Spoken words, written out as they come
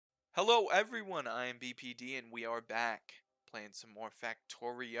Hello everyone, I am BPD and we are back playing some more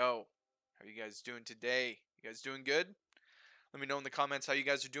Factorio. How are you guys doing today? You guys doing good? Let me know in the comments how you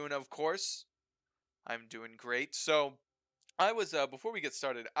guys are doing, of course. I'm doing great. So, before we get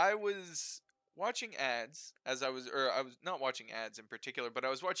started, I was watching ads I was not watching ads in particular, but I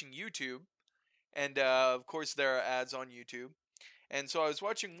was watching YouTube. And of course there are ads on YouTube. And so I was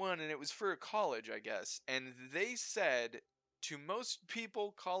watching one, and it was for a college, I guess. And they said, to most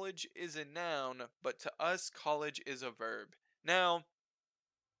people, college is a noun, but to us, college is a verb. Now,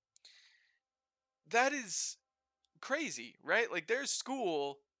 that is crazy, right? Like, there's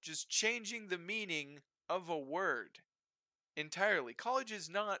school just changing the meaning of a word entirely. College is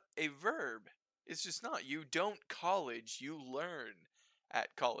not a verb. It's just not. You don't college, you learn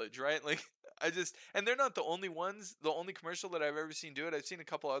at college, right? Like and they're not the only ones, the only commercial that I've ever seen do it. I've seen a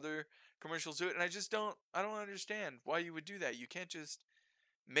couple other commercials do it, and I don't understand why you would do that. You can't just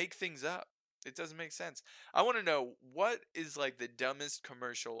make things up. It doesn't make sense. I want to know what is like the dumbest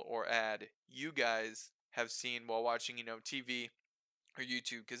commercial or ad you guys have seen while watching, TV or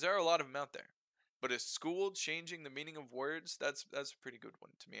YouTube, because there are a lot of them out there. But a school changing the meaning of words, that's a pretty good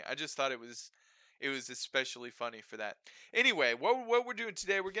one to me. I just thought it was especially funny for that. Anyway, what we're doing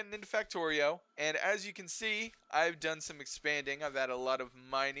today, we're getting into Factorio, and as you can see, I've done some expanding. I've had a lot of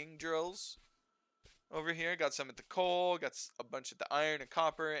mining drills over here. Got some at the coal, got a bunch at the iron and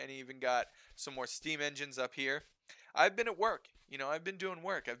copper, and even got some more steam engines up here. I've been at work. I've been doing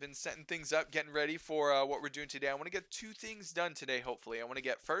work. I've been setting things up, getting ready for what we're doing today. I want to get two things done today, hopefully. I want to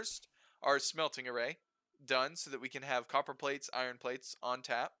get first our smelting array done so that we can have copper plates, iron plates on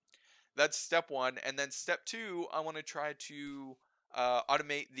tap. That's step one. And then step two, I want to try to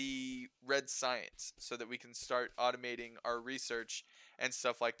automate the red science so that we can start automating our research and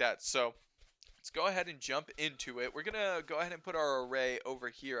stuff like that. So let's go ahead and jump into it. We're going to go ahead and put our array over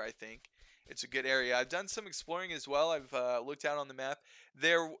here, I think. It's a good area. I've done some exploring as well. I've looked out on the map.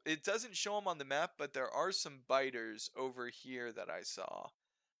 It doesn't show them on the map, but there are some biters over here that I saw.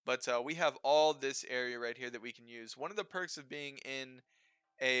 But we have all this area right here that we can use. One of the perks of being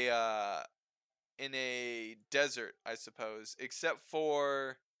a uh, in a desert, I suppose, except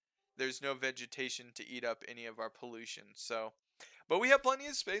for there's no vegetation to eat up any of our pollution. So, but we have plenty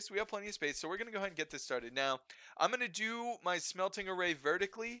of space. We have plenty of space. So we're gonna go ahead and get this started. Now, I'm gonna do my smelting array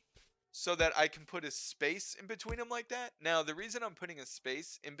vertically so that I can put a space in between them like that. Now, the reason I'm putting a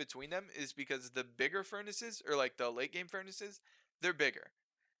space in between them is because the bigger furnaces, or like the late game furnaces, they're bigger.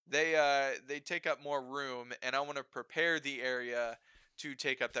 They take up more room, and I want to prepare the area to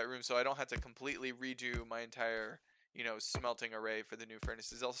take up that room so I don't have to completely redo my entire, smelting array for the new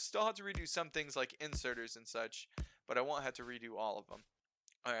furnaces. I'll still have to redo some things like inserters and such, but I won't have to redo all of them.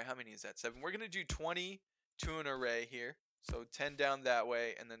 Alright, how many is that? 7. We're going to do 20 to an array here. So 10 down that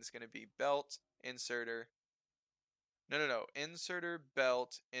way, and then it's going to be belt, inserter. No. Inserter,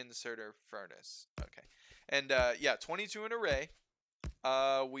 belt, inserter, furnace. Okay. And yeah, 22 an array.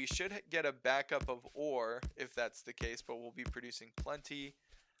 We should get a backup of ore if that's the case, but we'll be producing plenty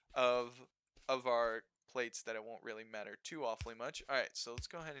of our plates that it won't really matter too awfully much. Alright, so let's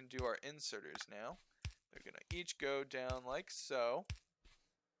go ahead and do our inserters now. They're going to each go down like so.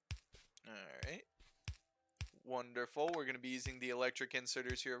 Alright. Wonderful. We're going to be using the electric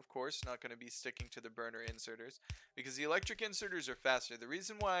inserters here, of course. Not going to be sticking to the burner inserters because the electric inserters are faster. The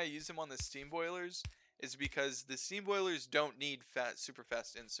reason why I use them on the steam boilers is because the steam boilers don't need super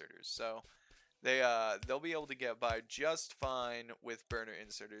fast inserters. So they'll be able to get by just fine with burner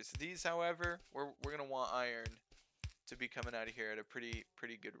inserters. These, however, we're going to want iron to be coming out of here at a pretty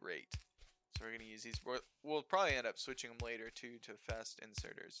good rate. So we're going to use these. We'll probably end up switching them later too to fast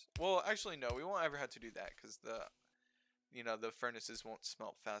inserters. Well, actually no, we won't ever have to do that because the furnaces won't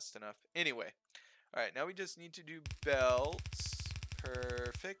smelt fast enough. Anyway, all right, now we just need to do belts.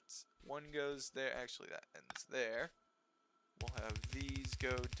 Perfect. One goes there. Actually, that ends there. We'll have these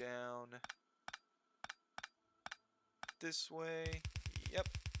go down this way. Yep.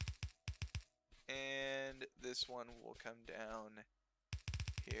 And this one will come down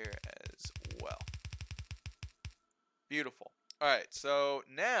here as well. Beautiful. Alright, so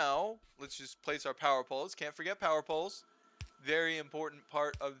now let's just place our power poles. Can't forget power poles. Very important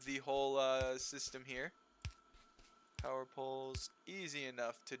part of the whole system here. Power poles, easy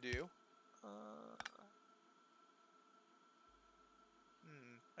enough to do.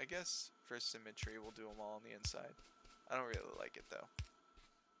 I guess for symmetry we'll do them all on the inside. I don't really like it though.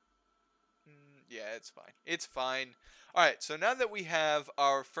 Yeah, it's fine. It's fine. Alright, so now that we have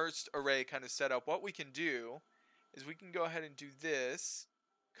our first array kind of set up, what we can do is we can go ahead and do this,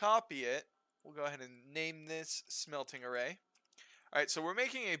 copy it. We'll go ahead and name this smelting array. All right, so we're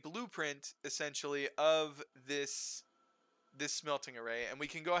making a blueprint essentially of this smelting array, and we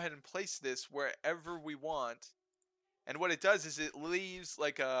can go ahead and place this wherever we want. And what it does is it leaves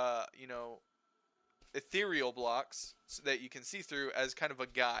like a, ethereal blocks so that you can see through as kind of a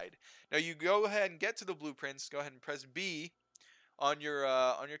guide. Now you go ahead and get to the blueprints. Go ahead and press B on your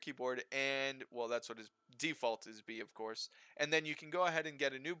keyboard, and well, that's what his default is, B, of course. And then you can go ahead and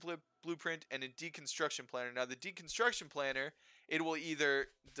get a new blueprint and a deconstruction planner. Now the deconstruction planner, it will either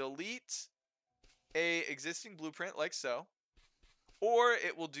delete a existing blueprint like so, or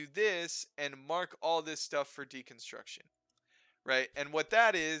it will do this and mark all this stuff for deconstruction. Right? And what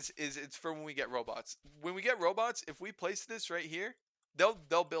that is it's for when we get robots. When we get robots, if we place this right here,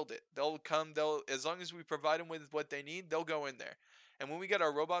 they'll build it. They'll as long as we provide them with what they need, they'll go in there. And when we get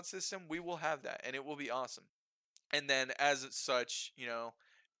our robot system, we will have that, and it will be awesome. And then as such,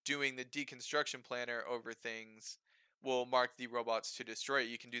 doing the deconstruction planner over things will mark the robots to destroy it.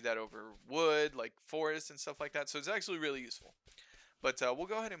 You can do that over wood, like forests and stuff like that. So it's actually really useful. But we'll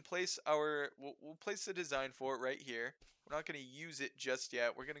go ahead and place we'll place the design for it right here. We're not going to use it just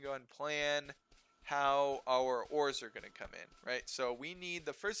yet. We're going to go ahead and plan how our ores are going to come in, right? So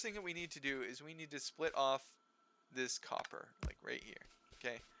the first thing that we need to do is we need to split off this copper, like right here,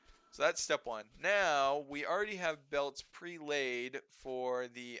 okay? So that's step one. Now, we already have belts pre-laid for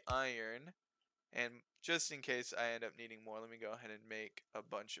the iron, and just in case I end up needing more, let me go ahead and make a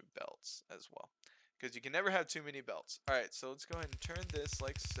bunch of belts as well, because you can never have too many belts. Alright, so let's go ahead and turn this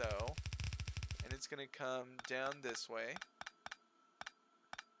like so, and it's going to come down this way.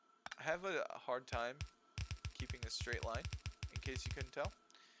 I have a hard time keeping a straight line, in case you couldn't tell.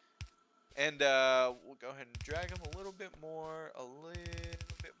 And we'll go ahead and drag them a little bit more,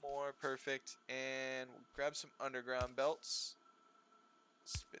 perfect. And we'll grab some underground belts.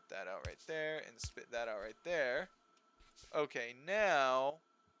 Spit that out right there, and spit that out right there. Okay, now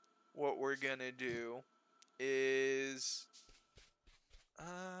what we're gonna do is,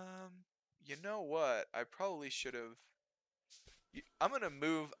 you know what? I probably should have.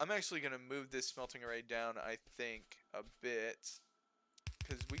 I'm actually gonna move this smelting array down, I think, a bit,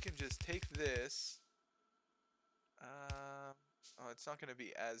 because we can just take this. Oh, it's not gonna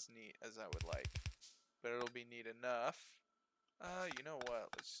be as neat as I would like, but it'll be neat enough. You know what?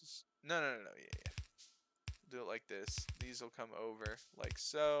 Let's just no, yeah. Do it like this. These will come over like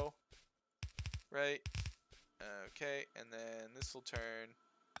so, right? Okay, and then this will turn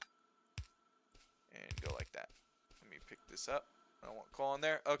and go like that. Let me pick this up. I don't want coal in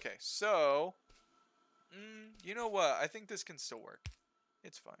there. Okay, so you know what? I think this can still work.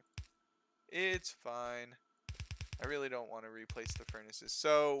 It's fine. It's fine. I really don't want to replace the furnaces.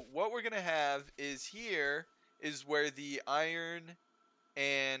 So what we're gonna have is here is where the iron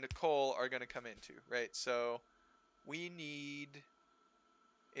and coal are gonna come into, right? So we need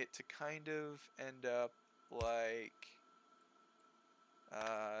it to kind of end up like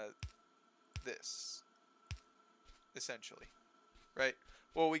this, essentially, right?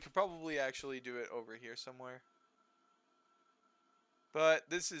 Well, we could probably actually do it over here somewhere, but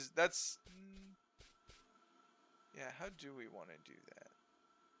yeah. How do we want to do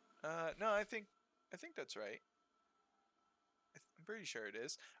that? No, I think that's right. I'm pretty sure it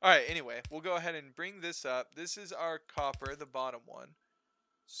is. All right. Anyway, we'll go ahead and bring this up. This is our copper, the bottom one.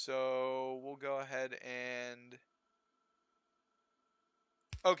 So we'll go ahead and.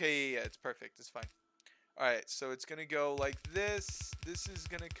 Okay, yeah, it's perfect. It's fine. Alright, so it's going to go like this. This is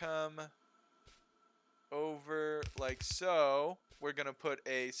going to come over like so. We're going to put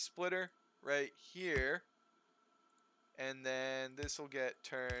a splitter right here. And then this will get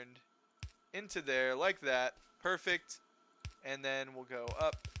turned into there like that. Perfect. And then we'll go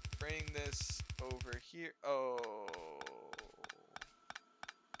up. Bring this over here. Oh.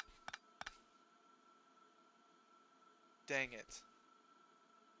 Dang it.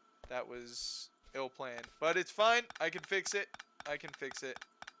 That was ill planned, but it's fine. I can fix it.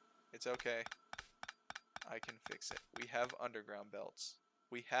 It's okay. I can fix it. We have underground belts.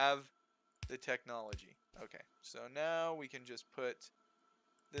 We have the technology. Okay, so now we can just put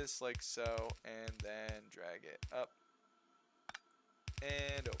this like so, and then drag it up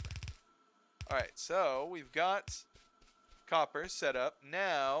and over. Alright, so we've got copper set up.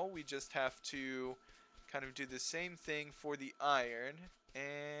 Now we just have to kind of do the same thing for the iron,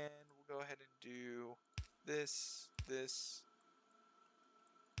 and we'll go ahead and do this,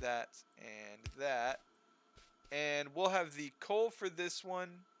 that, and that. And we'll have the coal for this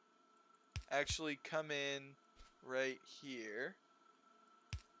one actually come in right here.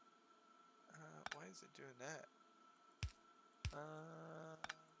 Why is it doing that?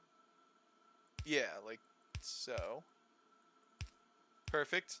 Yeah, like so.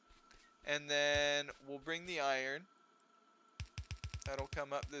 Perfect. And then we'll bring the iron. That'll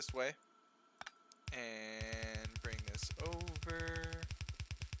come up this way. And bring this over.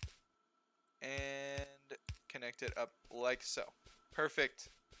 And connect it up like so. Perfect.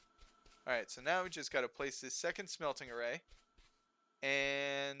 Alright, so now we just got to place this second smelting array.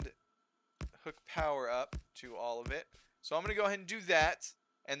 And hook power up to all of it. So I'm going to go ahead and do that.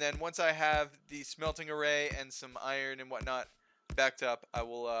 And then once I have the smelting array and some iron and whatnot backed up, I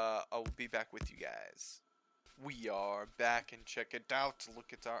will be back with you guys. We are back, and check it out.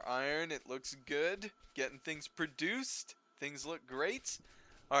 Look at our iron. It looks good. Getting things produced. Things look great.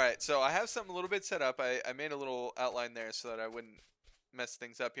 Alright, so I have something a little bit set up. I made a little outline there so that I wouldn't mess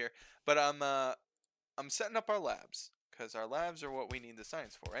things up here. But I'm setting up our labs, because our labs are what we need the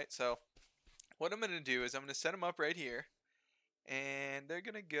science for, right? So what I'm going to do is I'm going to set them up right here. And they're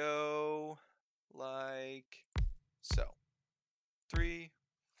going to go like so. 3,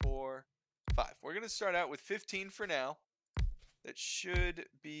 4, 5. We're going to start out with 15 for now. That should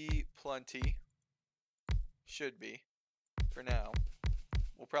be plenty. Should be. For now.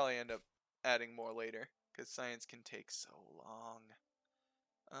 We'll probably end up adding more later, because science can take so long.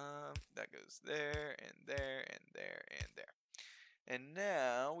 That goes there, and there, and there, and there. And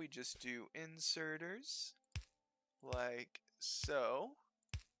now we just do inserters. Like so.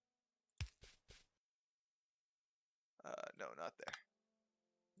 No, not there.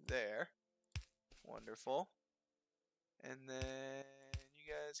 There. Wonderful. And then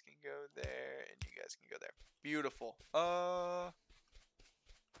you guys can go there, and you guys can go there. Beautiful. I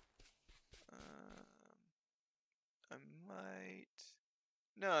might...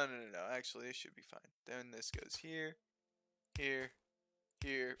 No. Actually, it should be fine. Then this goes here, here,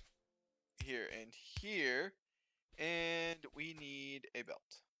 here, here, and here. And we need a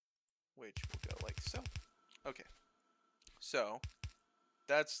belt, which will go like so. Okay. So,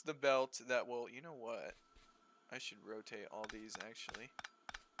 that's the belt that will... You know what? I should rotate all these, actually,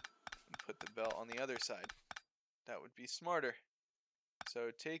 and put the belt on the other side. That would be smarter. So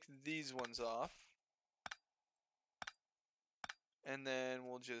take these ones off. And then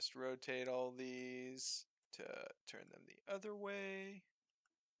we'll just rotate all these to turn them the other way.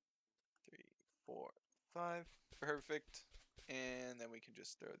 3, 4, 5. Perfect. And then we can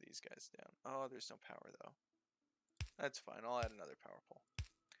just throw these guys down. Oh, there's no power, though. That's fine. I'll add another power pole.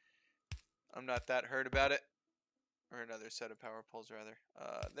 I'm not that hurt about it. Or another set of power poles, rather.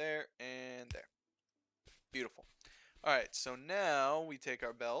 There and there. Beautiful. Alright, so now we take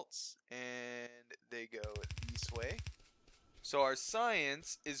our belts and they go this way. So our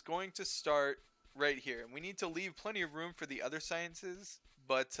science is going to start right here. And we need to leave plenty of room for the other sciences,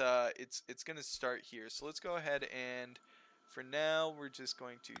 but it's going to start here. So let's go ahead and for now we're just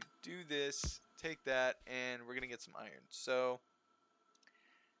going to do this, take that, and we're going to get some iron. So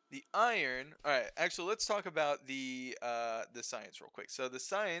the iron, alright, actually let's talk about the science real quick. So the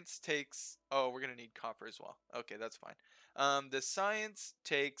science takes, oh, we're going to need copper as well. Okay, that's fine. The science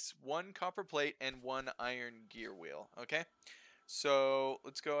takes 1 copper plate and 1 iron gear wheel, okay? So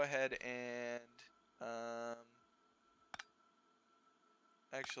let's go ahead and,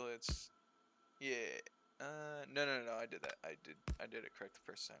 actually it's, yeah, no, I did that. I did it correct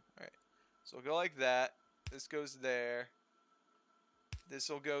the first time. Alright, so we'll go like that. This goes there. This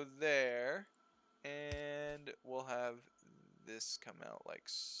will go there, and we'll have this come out like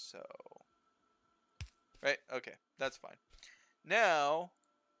so. Right? Okay, that's fine. Now,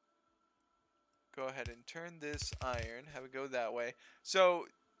 go ahead and turn this iron, have it go that way. So,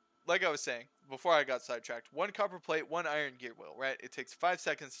 like I was saying, before I got sidetracked, 1 copper plate, 1 iron gear wheel, right? It takes 5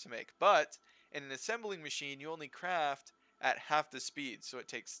 seconds to make, but in an assembling machine, you only craft at half the speed, so it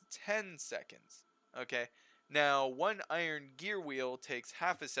takes 10 seconds, okay? Now, 1 iron gear wheel takes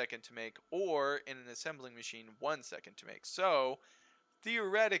half a second to make, or in an assembling machine, 1 second to make. So,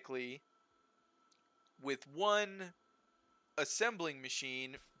 theoretically, with 1 assembling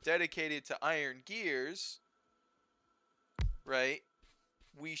machine dedicated to iron gears, right,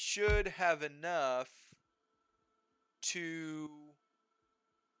 we should have enough to,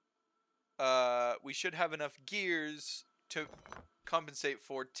 we should have enough gears to compensate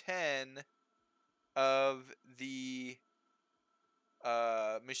for 10 of the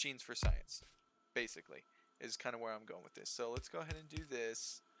machines for science, basically, is kind of where I'm going with this. So let's go ahead and do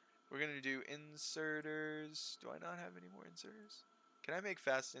this. We're going to do inserters. Do I not have any more inserters? Can I make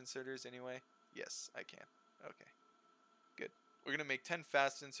fast inserters anyway? Yes, I can. Okay, good. We're going to make 10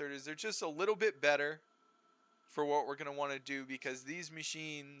 fast inserters. They're just a little bit better for what we're going to want to do, because these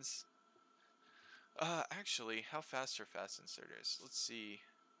machines... actually, how fast are fast inserters? Let's see.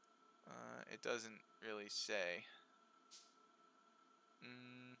 It doesn't really say.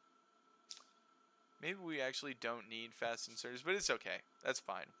 Maybe we actually don't need fast inserters, but it's okay. That's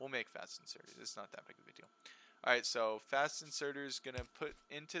fine. We'll make fast inserters. It's not that big of a deal. Alright, so fast inserters gonna put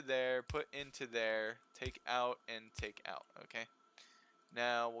into there, take out, and take out, okay?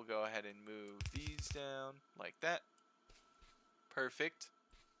 Now we'll go ahead and move these down like that. Perfect.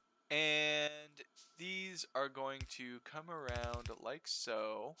 And these are going to come around like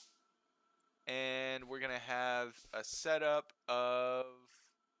so. And we're going to have a setup of...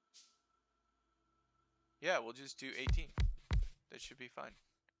 Yeah, we'll just do 18. That should be fine.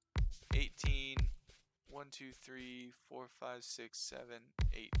 18, 1, 2, 3, 4, 5, 6, 7,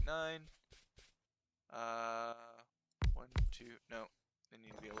 8, 9. 1, 2, no. They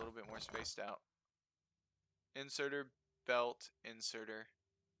need to be a little bit more spaced out. Inserter, belt, inserter.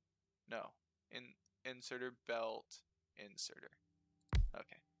 No. Inserter, belt, inserter.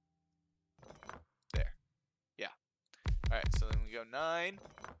 Okay. There. Yeah. Alright, so then we go 9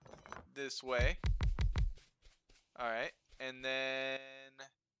 this way. Alright, and then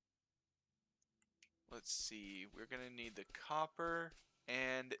let's see, we're going to need the copper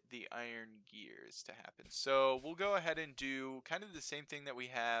and the iron gears to happen. So we'll go ahead and do kind of the same thing that we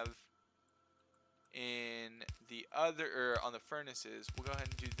have in the other, or on the furnaces. We'll go ahead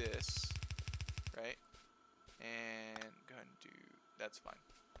and do this, right? And go ahead and do, that's fine.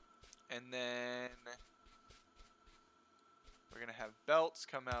 And then we're going to have belts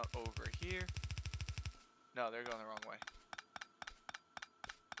come out over here. No, they're going the wrong way.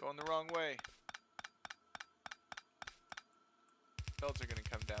 Going the wrong way. Belts are going to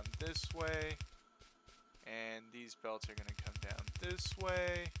come down this way. And these belts are going to come down this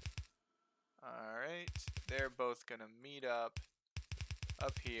way. Alright. They're both going to meet up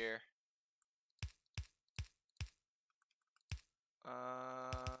here.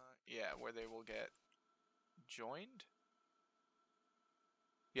 Yeah, where they will get joined.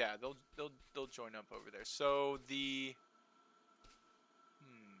 Yeah, they'll join up over there. So the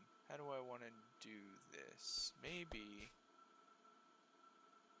how do I want to do this? Maybe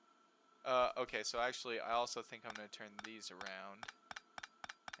okay, so actually I also think I'm going to turn these around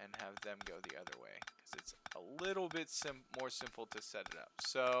and have them go the other way because it's a little bit more simple to set it up.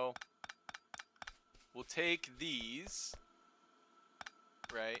 So we'll take these,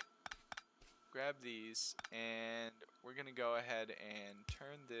 right? Grab these, and we're going to go ahead and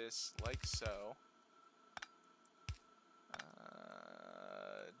turn this like so.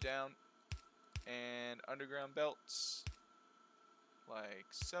 Down, and underground belts like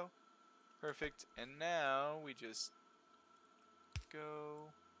so. Perfect. And now we just go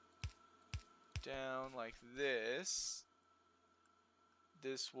down like this.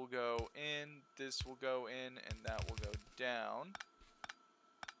 This will go in, this will go in, and that will go down.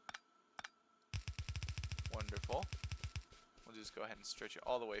 Wonderful. We'll just go ahead and stretch it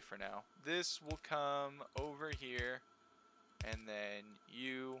all the way for now. This will come over here. And then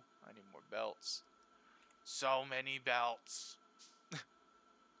I need more belts. So many belts.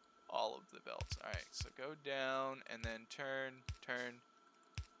 All of the belts. Alright, so go down and then turn, turn,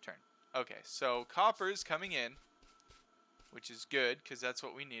 turn. Okay, so copper's coming in, which is good because that's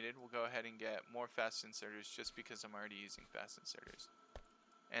what we needed. We'll go ahead and get more fast inserters just because I'm already using fast inserters.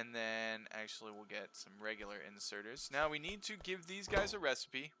 And then actually we'll get some regular inserters. Now we need to give these guys a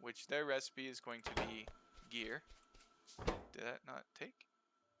recipe, which their recipe is going to be gear. Did that not take?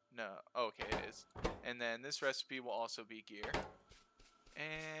 No. Okay, it is. And then this recipe will also be gear.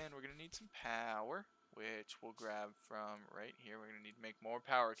 And we're going to need some power, which we'll grab from right here. We're going to need to make more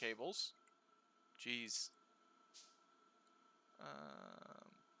power cables. Jeez.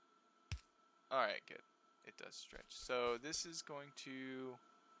 Alright, good. It does stretch. So this is going to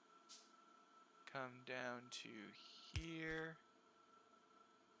come down to here.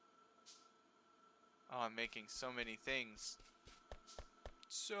 Oh, I'm making so many things.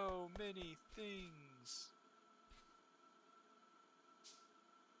 So many things.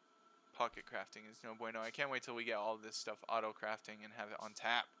 Pocket crafting is no bueno. I can't wait till we get all this stuff auto crafting and have it on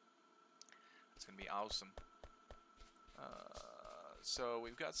tap. It's going to be awesome. So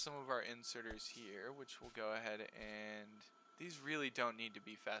we've got some of our inserters here, which we'll go ahead and... These really don't need to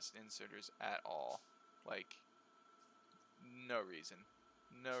be fast inserters at all. Like, no reason.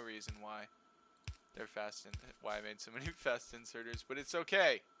 No reason why. They're fast and why I made so many fast inserters, but it's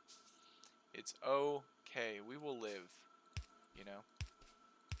okay. It's okay. We will live, you know.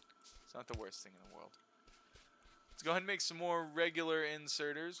 It's not the worst thing in the world. Let's go ahead and make some more regular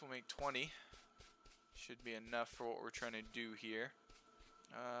inserters. We'll make 20. Should be enough for what we're trying to do here.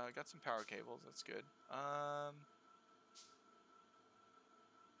 Got some power cables. That's good.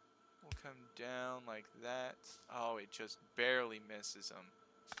 We'll come down like that. Oh, it just barely misses them.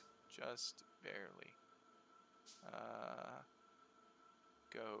 Just barely.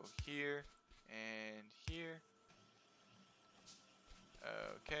 Go here and here.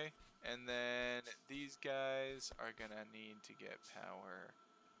 Okay. And then these guys are gonna need to get power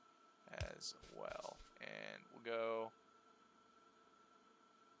as well. And we'll go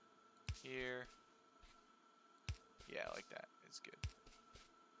here. Yeah, like that. It's good.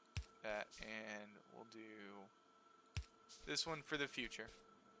 That, and we'll do this one for the future.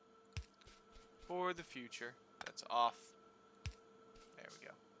 For the future. That's off. There we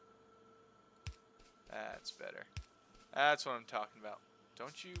go. That's better. That's what I'm talking about.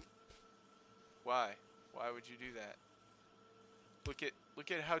 Don't you... Why? Why would you do that?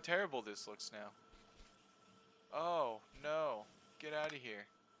 Look at how terrible this looks now. Oh, no. Get out of here.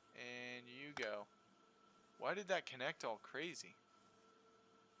 And you go. Why did that connect all crazy?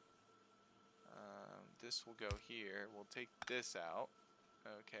 This will go here. We'll take this out.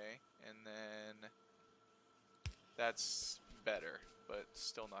 Okay. And then... That's better, but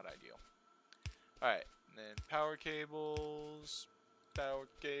still not ideal. Alright. And then power cables. Power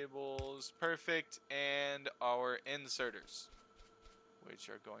cables. Perfect. And our inserters. Which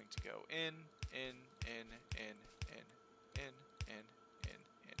are going to go in,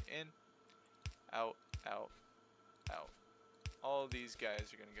 out, out, out. All of these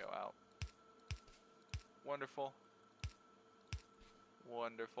guys are going to go out. Wonderful.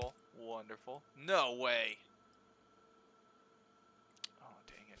 Wonderful. Wonderful. No way! Oh,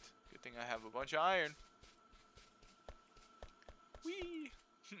 dang it. Good thing I have a bunch of iron. Whee!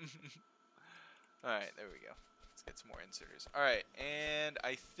 Alright, there we go. Let's get some more inserters. Alright, and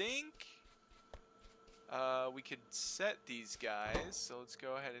I think we could set these guys. So let's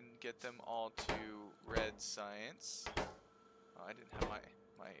go ahead and get them all to red science. Oh, I didn't have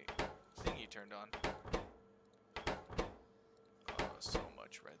my thingy turned on. Oh, so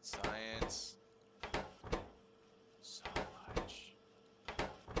much red science. So much.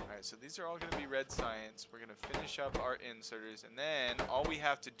 Alright, so these are all going to be red science. We're going to finish up our inserters, and then all we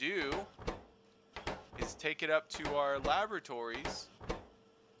have to do is take it up to our laboratories,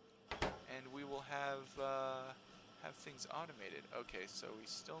 and we will have things automated. Okay, so we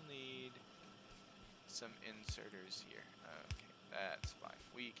still need some inserters here. Okay, that's fine.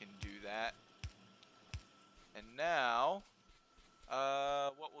 We can do that. And now,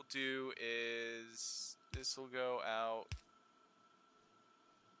 what we'll do is this will go out.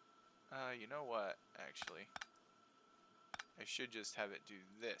 You know what? Actually, I should just have it do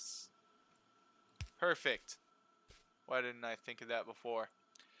this. Perfect. Why didn't I think of that before?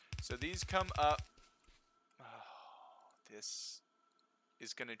 So these come up. Oh, this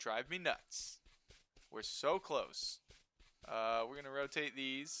is going to drive me nuts. We're so close. We're going to rotate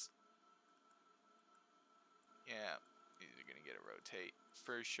these. Yeah, these are going to get a rotate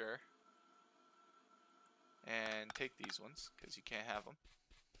for sure. And take these ones, because you can't have them.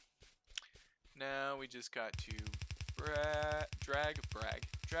 Now we just got to drag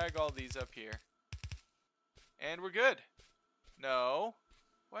all these up here. And we're good. No.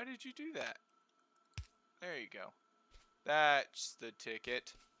 Why did you do that? There you go. That's the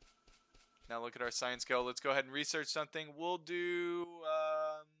ticket. Now look at our science go. Let's go ahead and research something. We'll do,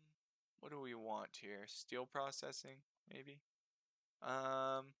 what do we want here? Steel processing, maybe?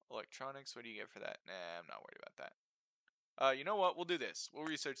 Electronics, what do you get for that? Nah, I'm not worried about that. You know what? We'll do this. We'll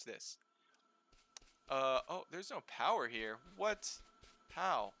research this. Oh, there's no power here. What?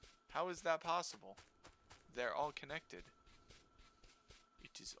 How? How is that possible? They're all connected.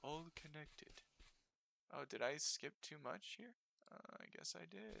 It is all connected. Oh, did I skip too much here? I guess I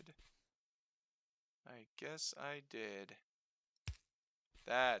did. I guess I did.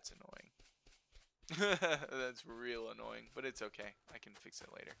 That's annoying. That's real annoying, but it's okay. I can fix it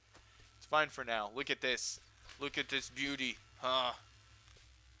later. It's fine for now. Look at this. Look at this beauty. Huh.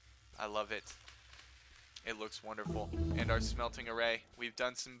 I love it. It looks wonderful. And our smelting array. We've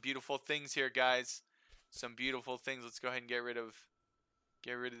done some beautiful things here, guys. Some beautiful things. Let's go ahead and get rid of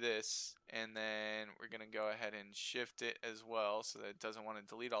this, and then we're gonna go ahead and shift it as well so that it doesn't want to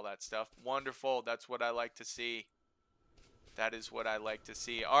delete all that stuff. Wonderful. That's what I like to see. That is what I like to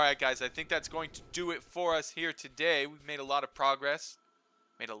see. Alright guys, I think that's going to do it for us here today. We've made a lot of progress.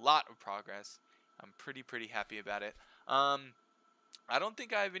 I'm pretty happy about it. I don't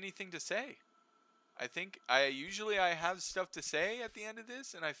think I have anything to say. I think usually I have stuff to say at the end of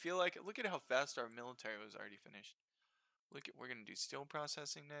this, and I feel like, look at how fast our military was already finished. Look at, we're gonna do steel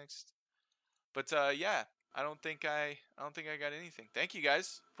processing next. But yeah, I don't think I got anything. Thank you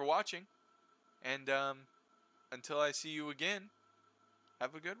guys for watching, and until I see you again,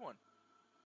 have a good one.